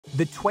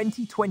The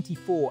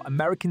 2024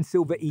 American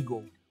Silver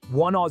Eagle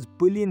 1Oz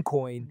Bullion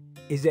Coin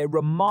is a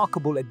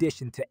remarkable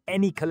addition to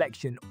any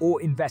collection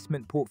or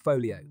investment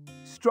portfolio.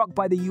 Struck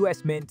by the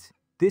US Mint,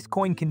 this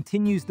coin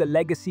continues the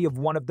legacy of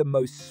one of the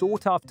most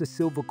sought-after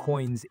silver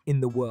coins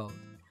in the world.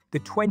 The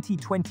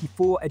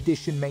 2024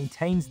 edition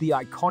maintains the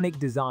iconic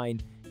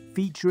design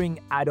featuring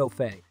Adolph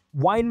A.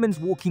 Weinman's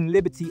Walking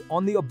Liberty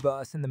on the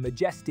obverse and the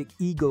majestic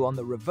eagle on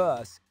the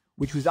reverse,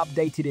 which was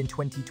updated in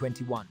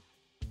 2021.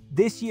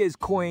 This year's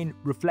coin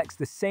reflects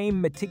the same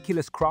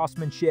meticulous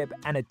craftsmanship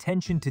and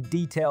attention to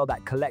detail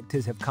that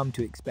collectors have come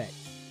to expect.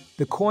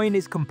 The coin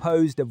is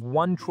composed of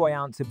 1 troy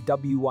ounce of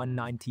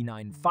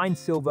W199 fine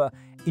silver,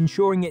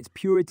 ensuring its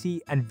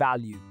purity and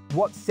value.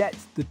 What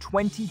sets the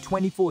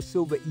 2024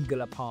 Silver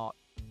Eagle apart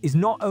is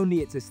not only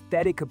its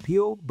aesthetic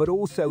appeal, but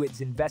also its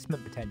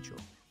investment potential.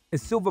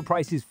 As silver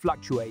prices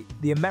fluctuate,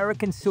 the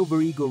American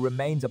Silver Eagle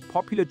remains a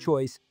popular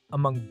choice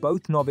among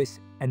both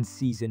novice and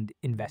seasoned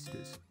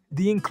investors.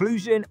 The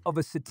inclusion of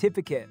a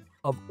certificate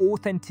of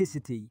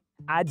authenticity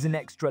adds an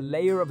extra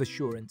layer of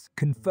assurance,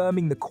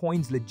 confirming the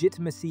coin's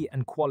legitimacy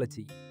and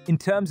quality. In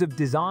terms of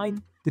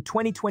design, the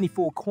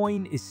 2024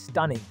 coin is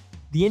stunning.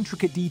 The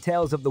intricate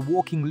details of the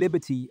Walking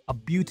Liberty are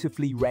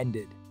beautifully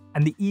rendered,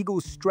 and the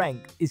eagle's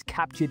strength is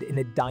captured in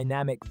a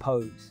dynamic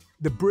pose.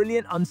 The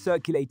brilliant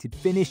uncirculated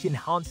finish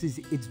enhances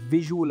its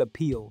visual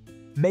appeal,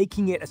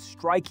 making it a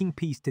striking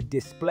piece to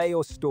display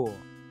or store.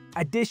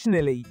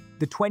 Additionally,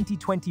 the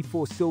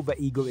 2024 Silver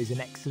Eagle is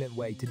an excellent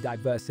way to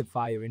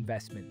diversify your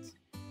investments.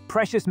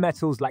 Precious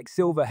metals like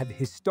silver have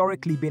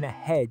historically been a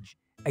hedge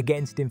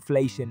against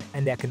inflation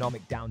and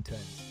economic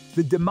downturns.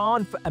 The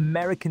demand for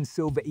American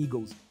Silver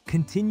Eagles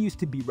continues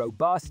to be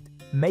robust,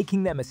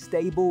 making them a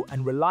stable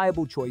and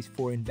reliable choice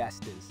for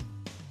investors.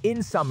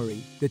 In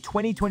summary, the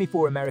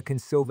 2024 American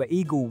Silver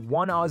Eagle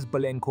 1Oz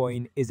Bullion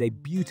Coin is a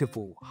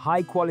beautiful,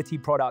 high-quality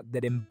product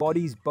that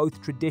embodies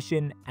both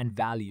tradition and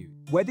value.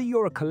 Whether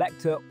you're a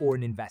collector or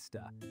an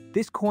investor,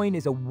 this coin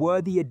is a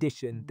worthy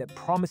addition that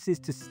promises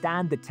to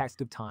stand the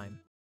test of time.